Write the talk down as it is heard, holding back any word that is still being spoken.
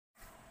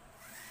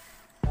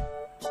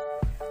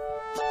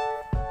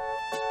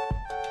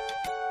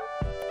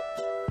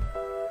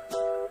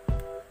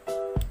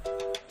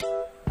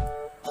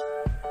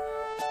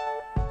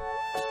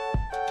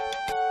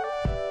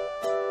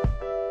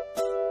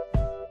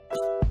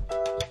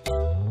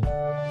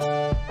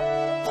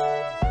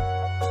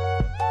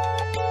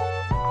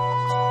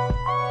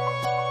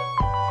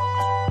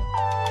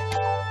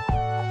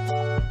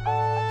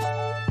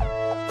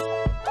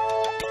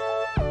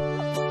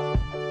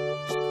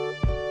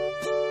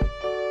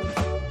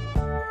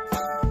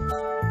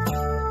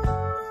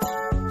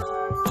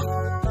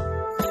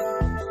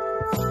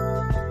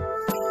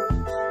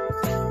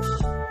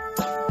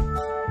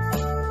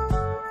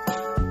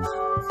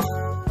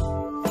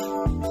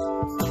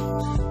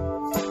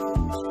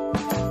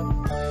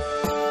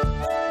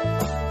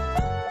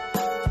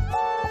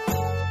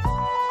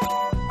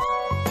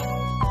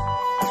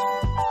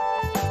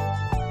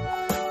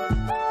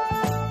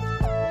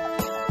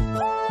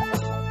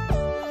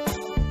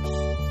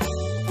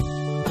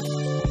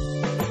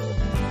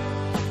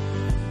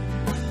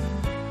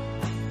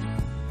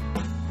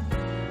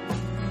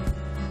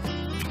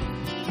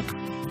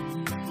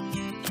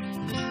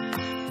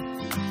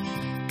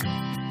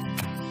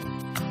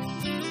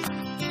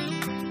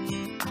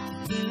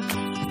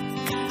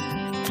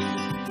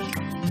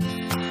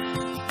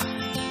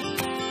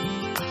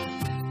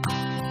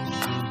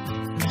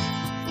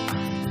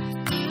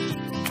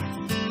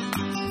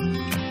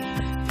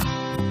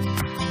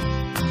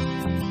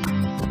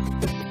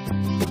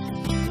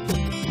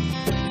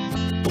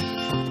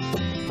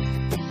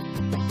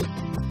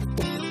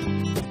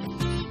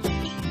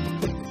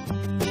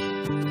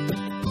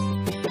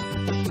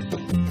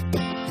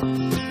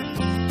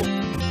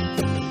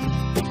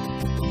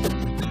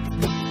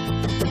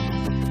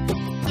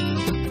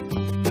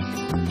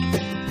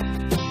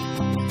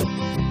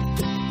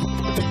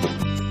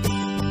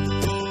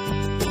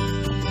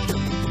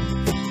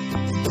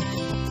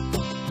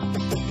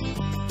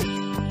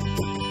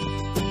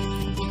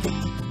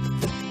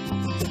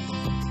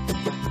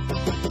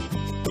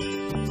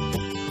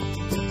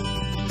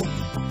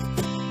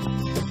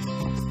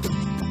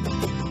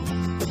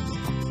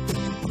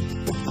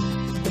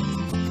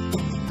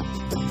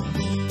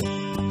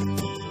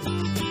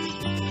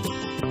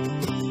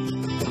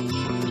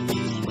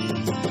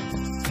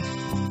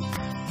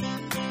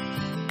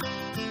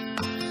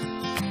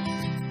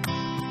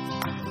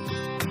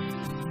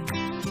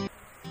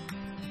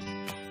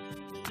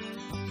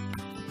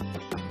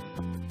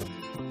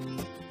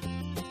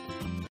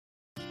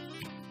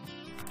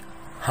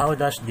How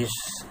does this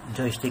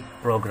joystick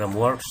program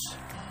works?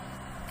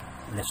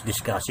 Let's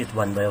discuss it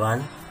one by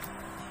one.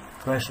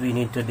 First, we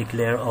need to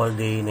declare all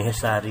the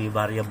necessary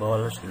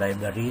variables,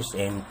 libraries,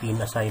 and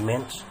pin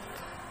assignments.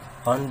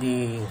 On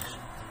the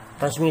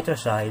transmitter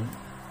side,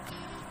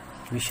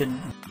 we should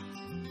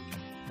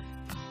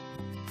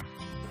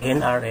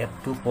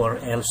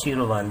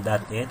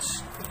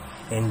NRF24L01.h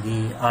and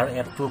the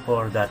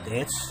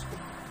RF24.h,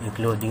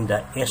 including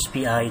the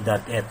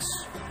SPI.h.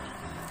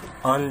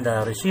 On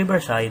the receiver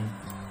side,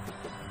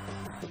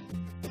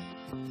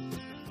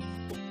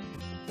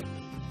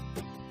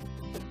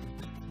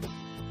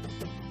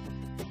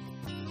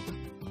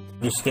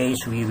 in this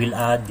case, we will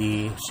add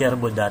the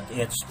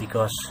servo.h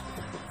because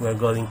we're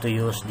going to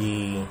use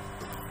the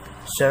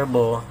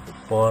servo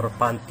for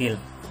pan tilt.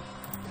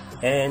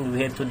 And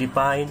we have to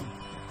define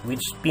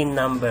which pin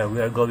number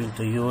we are going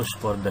to use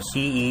for the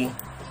CE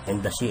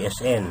and the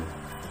CSN.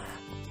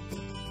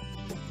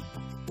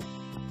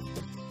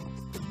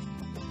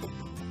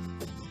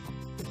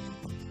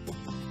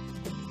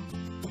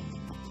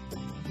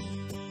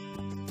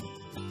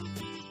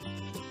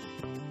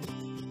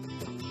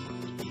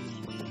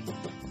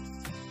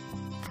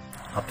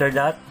 After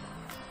that,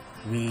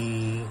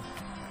 we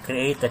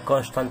create a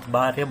constant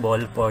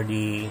variable for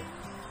the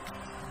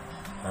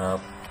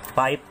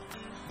pipe.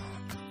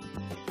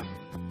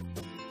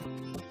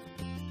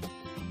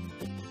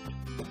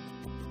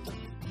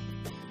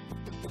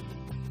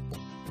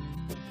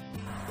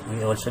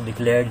 We also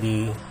declare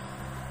the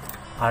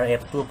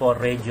RF24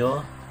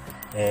 radio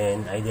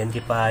and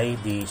identify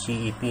the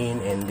CE pin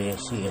and the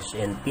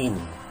CSN pin.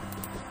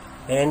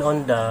 And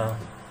on the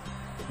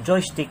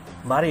joystick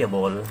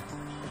variable,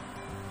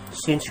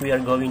 since we are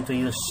going to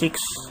use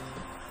 6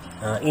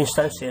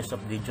 instances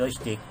of the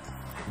joystick,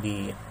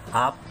 the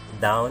up,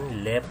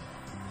 down, left,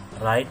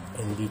 right,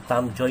 and the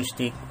thumb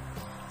joystick,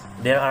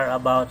 there are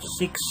about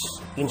 6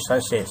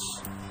 instances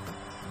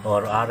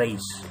or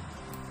arrays.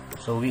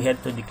 So we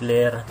have to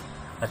declare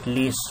at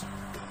least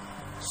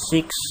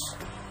 6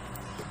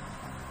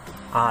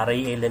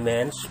 array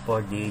elements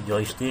for the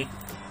joystick,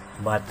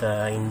 but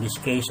in this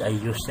case I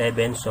use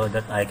 7 so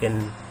that I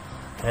can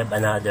have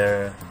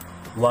another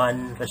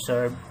 1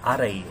 reserve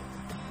array.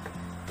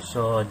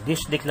 So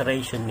this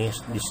declaration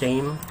is the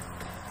same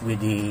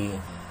with the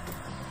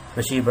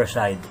receiver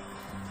side.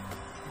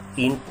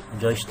 Int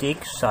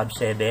joystick sub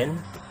 7.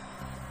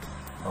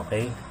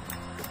 Okay,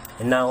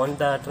 and now on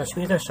the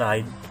transmitter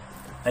side,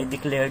 I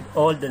declared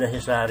all the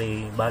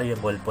necessary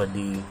variable for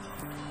the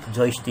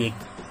joystick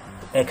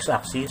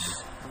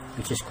x-axis,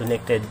 which is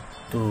connected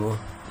to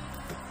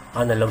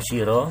analog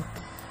 0,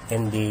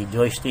 and the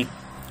joystick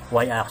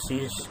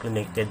y-axis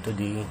connected to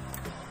the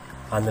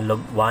analog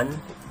 1,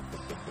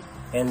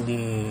 and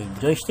the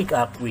joystick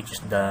up, which is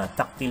the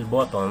tactile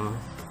button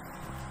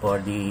for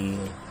the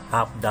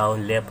up,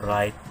 down, left,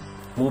 right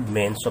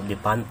movements of the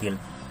pan tilt.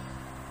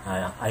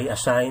 I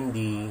assign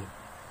the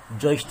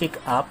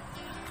joystick up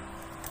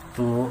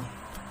to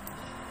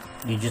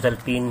digital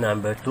pin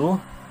number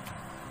 2,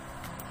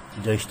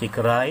 joystick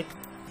right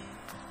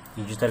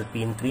digital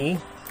pin 3,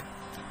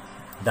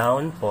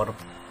 down for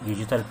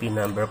digital pin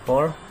number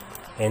 4,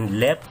 and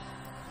left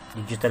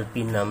digital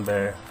pin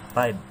number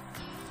 5.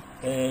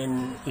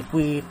 And if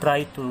we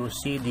try to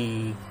see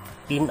the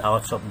pin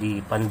outs of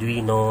the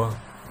Funduino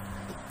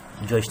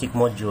joystick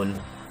module,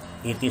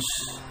 it is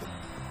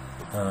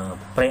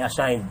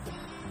pre-assigned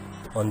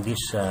on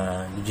these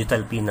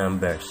digital pin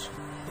numbers.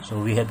 So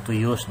we have to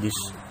use this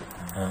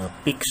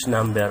fixed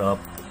number of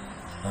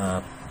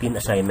pin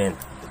assignment.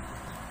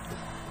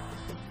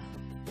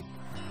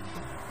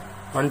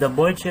 On the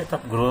board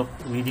setup group,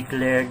 we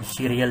declared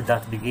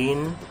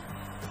serial.begin,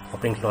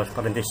 open close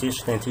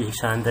parenthesis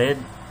 9600,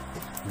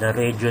 the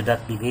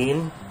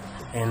radio.begin,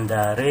 and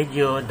the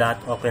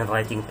radio.open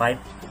writing pipe.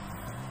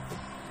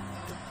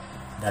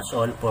 That's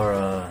all for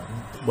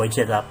void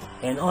setup.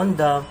 And on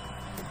the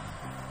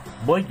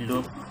void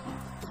loop,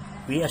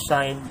 we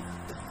assigned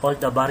all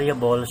the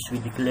variables we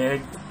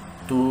declared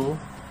to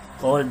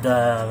all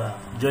the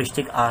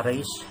joystick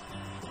arrays.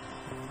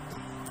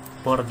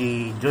 For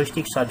the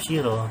joystick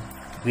sub-0,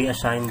 we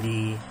assign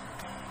the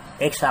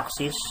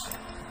x-axis,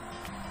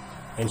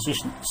 and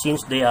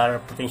since they are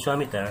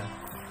potentiometer,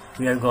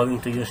 we are going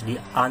to use the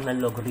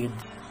analog read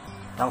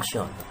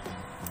function,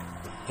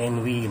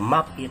 and we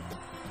map it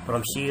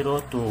from 0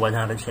 to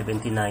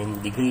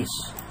 179 degrees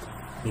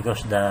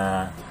because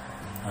the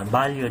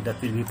value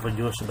that will be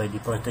produced by the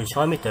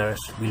potentiometers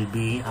will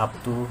be up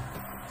to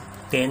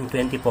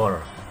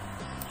 1024,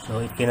 so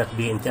it cannot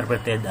be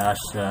interpreted as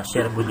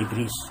servo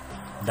degrees.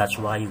 That's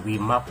why we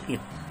map it.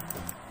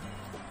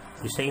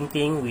 The same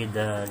thing with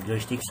the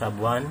joystick sub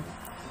 1.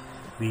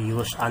 We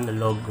use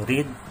analog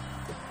read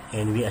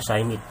and we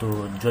assign it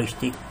to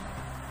joystick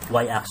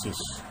y-axis.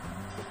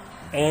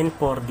 And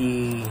for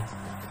the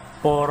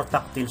 4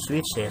 tactile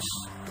switches,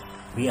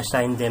 we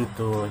assign them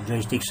to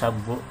joystick sub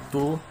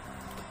 2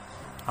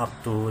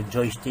 up to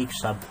joystick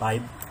sub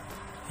 5,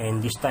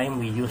 and this time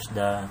we use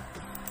the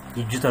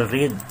digital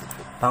read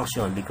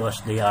function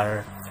because they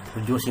are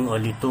producing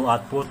only two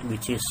output,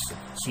 which is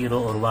 0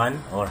 or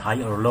 1 or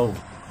high or low,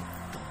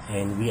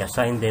 and we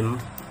assign them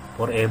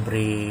for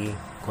every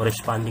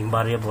corresponding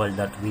variable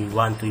that we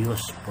want to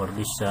use. For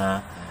this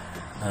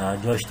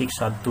joystick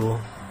sub 2,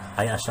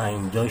 I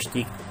assign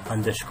joystick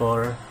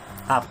underscore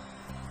up,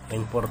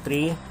 and for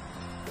 3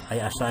 I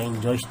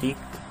assign joystick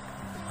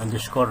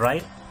underscore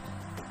right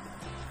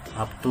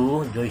up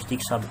to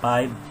joystick sub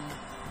 5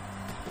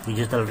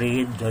 digital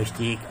read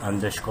joystick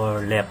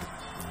underscore left.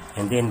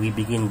 And then we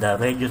begin the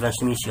radio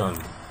transmission,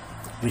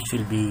 which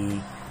will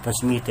be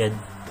transmitted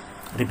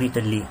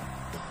repeatedly.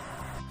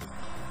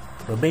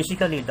 So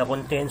basically, the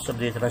contents of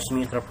the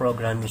transmitter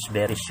program is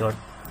very short.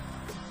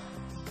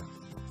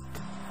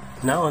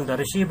 Now on the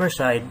receiver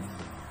side,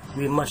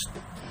 we must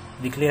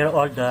declare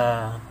all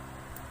the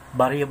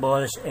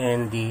variables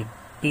and the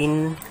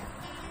pin,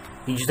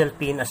 digital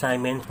pin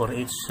assignment for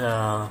each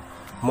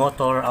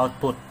motor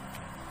output.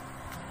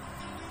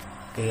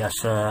 Okay, as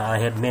I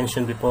have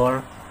mentioned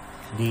before,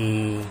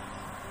 the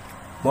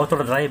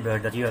motor driver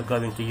that you are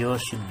going to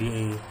use should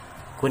be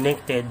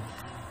connected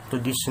to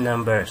these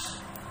numbers,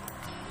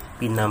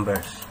 pin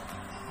numbers.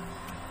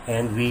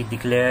 And we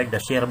declare the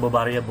servo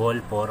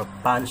variable for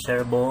pan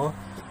servo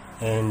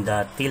and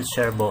tilt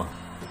servo.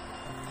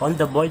 On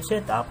the void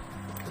setup,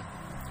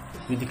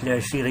 we declare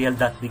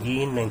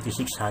serial.begin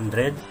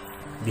 9600,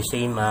 the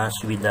same as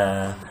with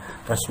the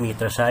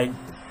transmitter side.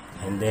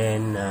 And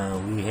then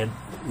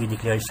we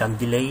declare some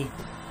delay,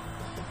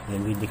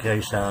 and we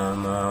declare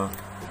some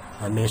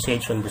a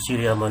message on the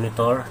serial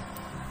monitor,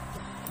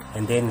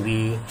 and then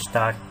we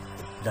start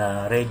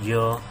the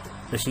radio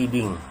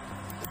receiving.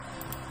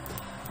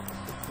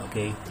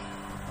 Okay.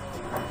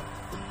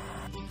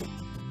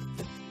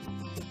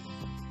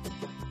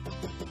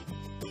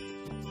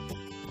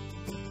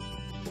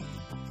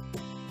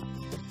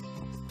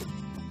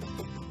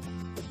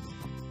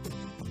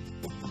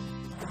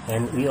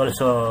 And we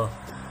also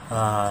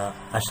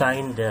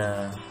assign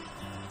the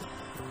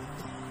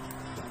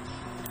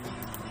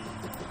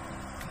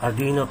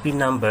Arduino pin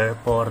number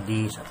for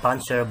the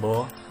pan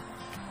servo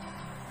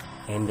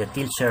and the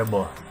tilt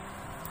servo,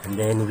 and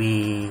then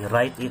we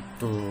write it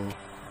to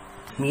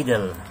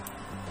middle,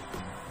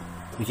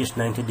 which is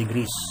 90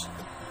 degrees.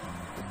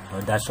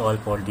 So that's all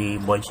for the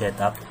void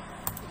setup.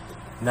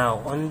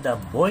 Now on the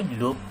void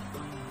loop,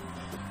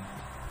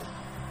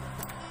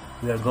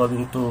 we are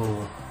going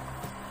to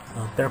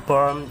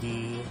perform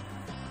the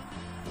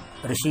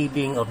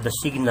receiving of the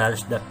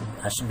signals that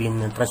has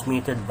been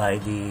transmitted by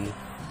the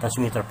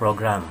transmitter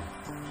program.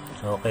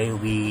 So okay,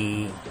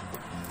 we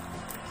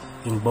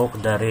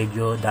invoke the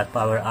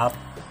radio.powerup,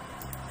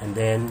 and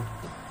then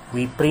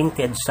we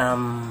printed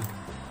some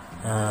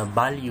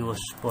values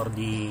for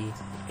the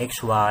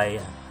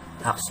XY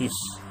axis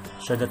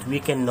so that we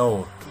can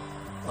know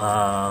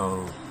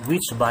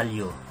which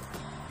value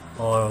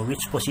or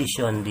which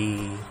position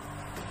the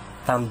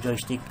thumb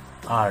joystick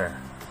are.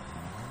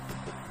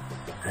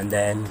 And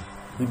then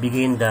we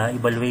begin the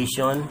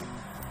evaluation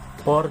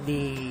for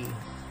the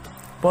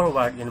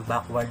forward and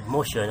backward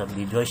motion of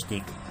the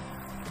joystick,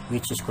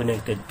 which is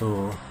connected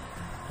to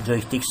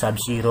joystick sub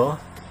 0.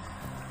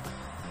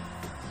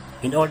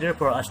 In order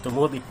for us to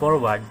move it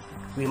forward,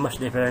 we must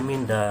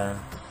determine the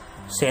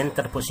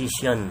center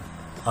position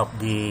of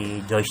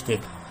the joystick.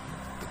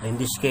 In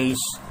this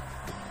case,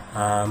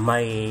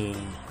 my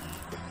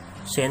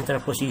center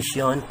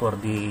position for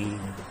the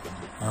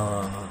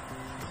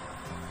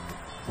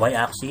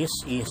y-axis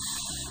is,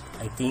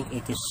 I think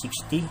it is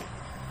 60.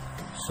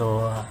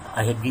 So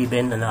I have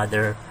given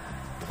another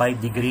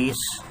 5 degrees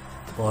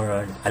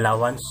for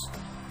allowance.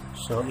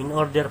 So in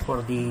order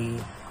for the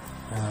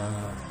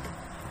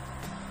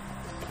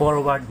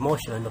forward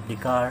motion of the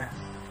car,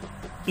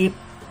 if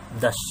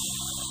the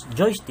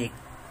joystick,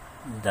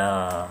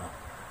 the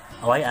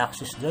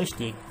y-axis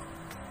joystick,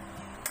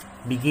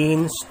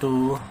 begins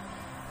to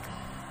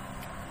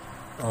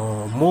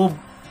move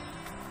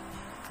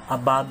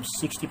above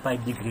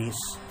 65 degrees,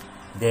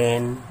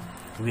 then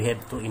we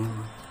have to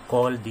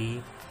call the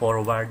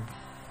forward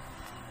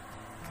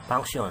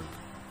function.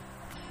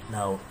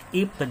 Now,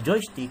 if the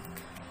joystick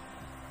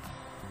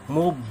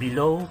move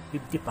below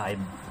 55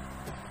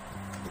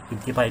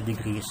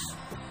 degrees,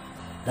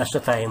 that's the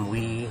time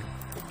we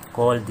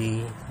call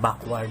the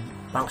backward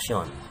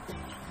function.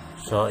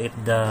 So if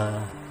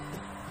the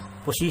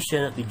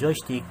position of the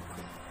joystick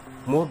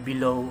move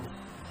below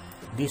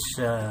this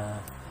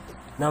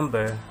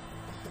number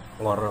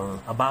or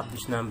above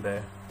this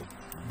number,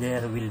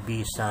 there will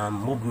be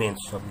some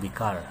movements of the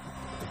car.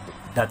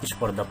 That is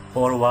for the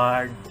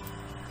forward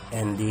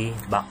and the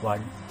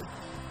backward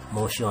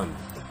motion.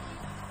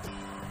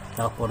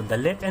 Now for the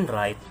left and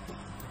right,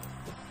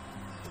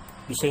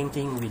 the same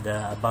thing with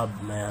the above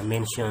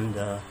mentioned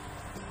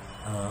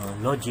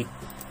logic.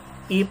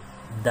 If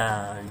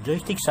the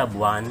joystick sub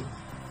 1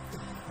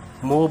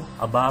 move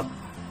above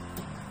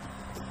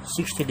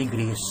 60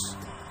 degrees,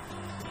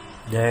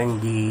 then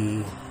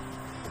the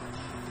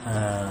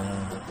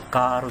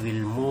car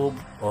will move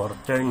or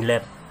turn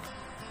left.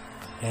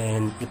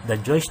 And if the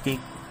joystick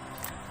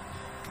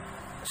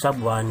sub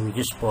 1, which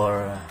is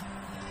for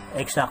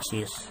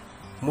x-axis,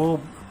 move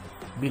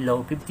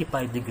below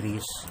 55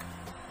 degrees,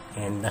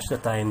 and that's the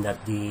time that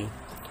the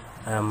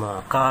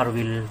car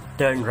will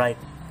turn right.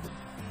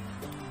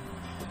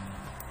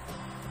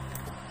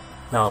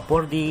 Now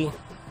for the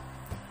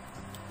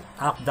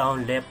up,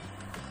 down, left,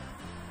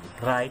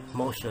 right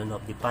motion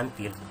of the fan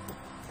tilt,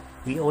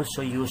 we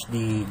also use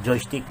the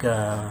joystick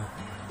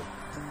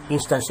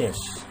instances.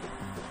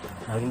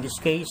 Now in this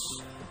case,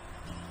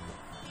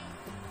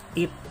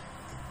 if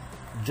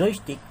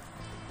joystick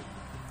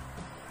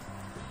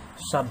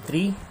sub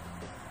 3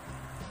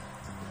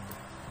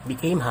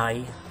 became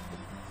high,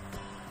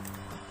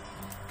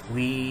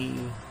 we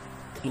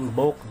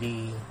invoke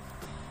the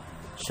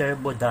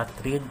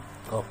servo.read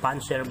or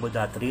fan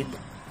servo.read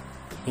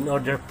in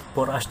order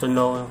for us to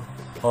know,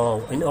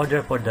 or in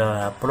order for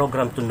the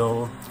program to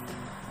know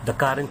the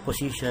current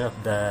position of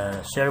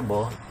the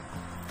servo,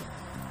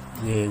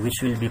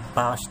 which will be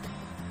passed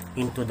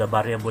into the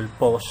variable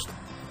post,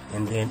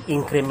 and then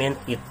increment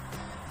it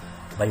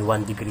by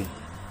 1 degree.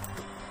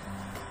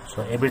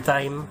 So every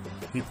time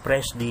we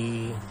press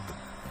the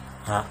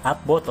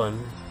up button,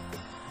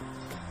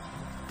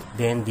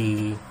 then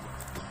the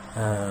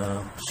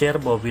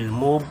servo will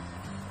move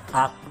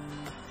up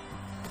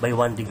by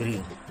 1 degree,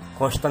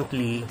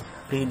 constantly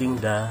reading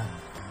the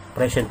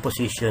present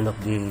position of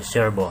the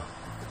servo.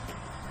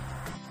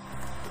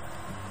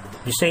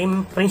 The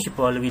same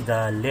principle with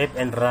the left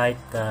and right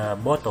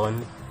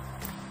button.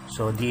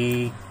 So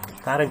the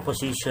current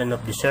position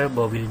of the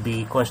servo will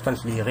be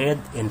constantly read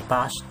and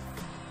passed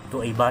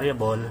to a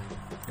variable. In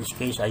this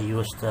case, I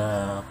used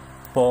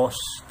pos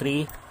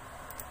 3,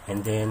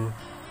 and then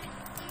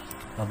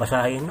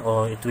babasahin,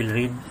 or it will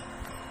read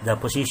the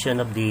position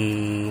of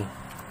the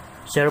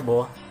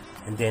servo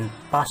and then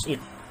pass it,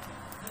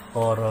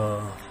 or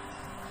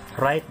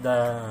write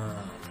the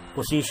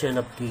position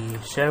of the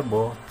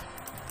servo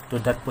to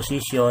that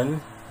position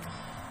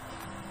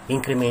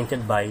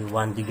incremented by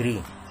 1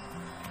 degree.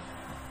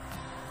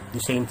 The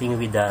same thing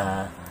with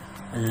the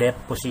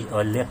left position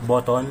or left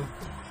button.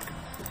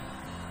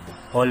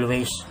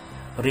 Always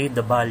read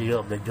the value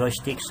of the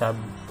joystick sub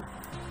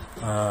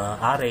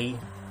array.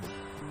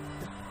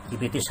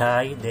 If it is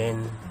high,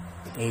 then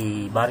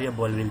a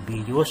variable will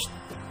be used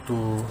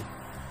to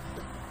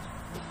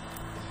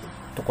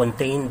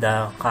contain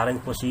the current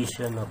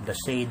position of the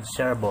said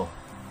servo,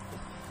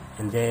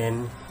 and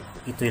then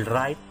it will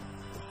write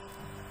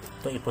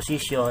to a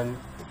position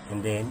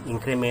and then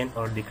increment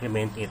or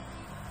decrement it,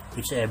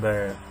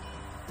 whichever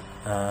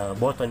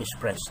button is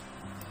pressed.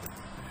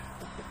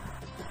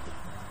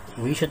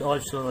 We should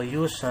also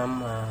use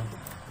some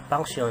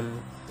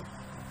function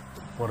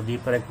for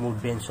different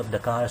movements of the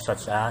car,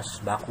 such as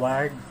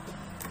backward,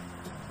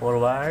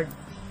 forward,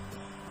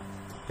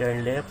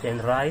 turn left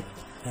and right,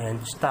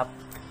 and stop.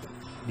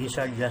 These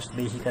are just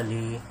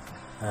basically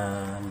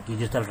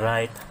digital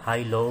right,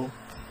 high, low,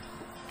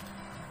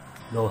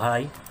 low,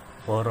 high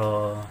for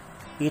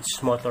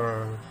each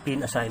motor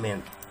pin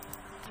assignment.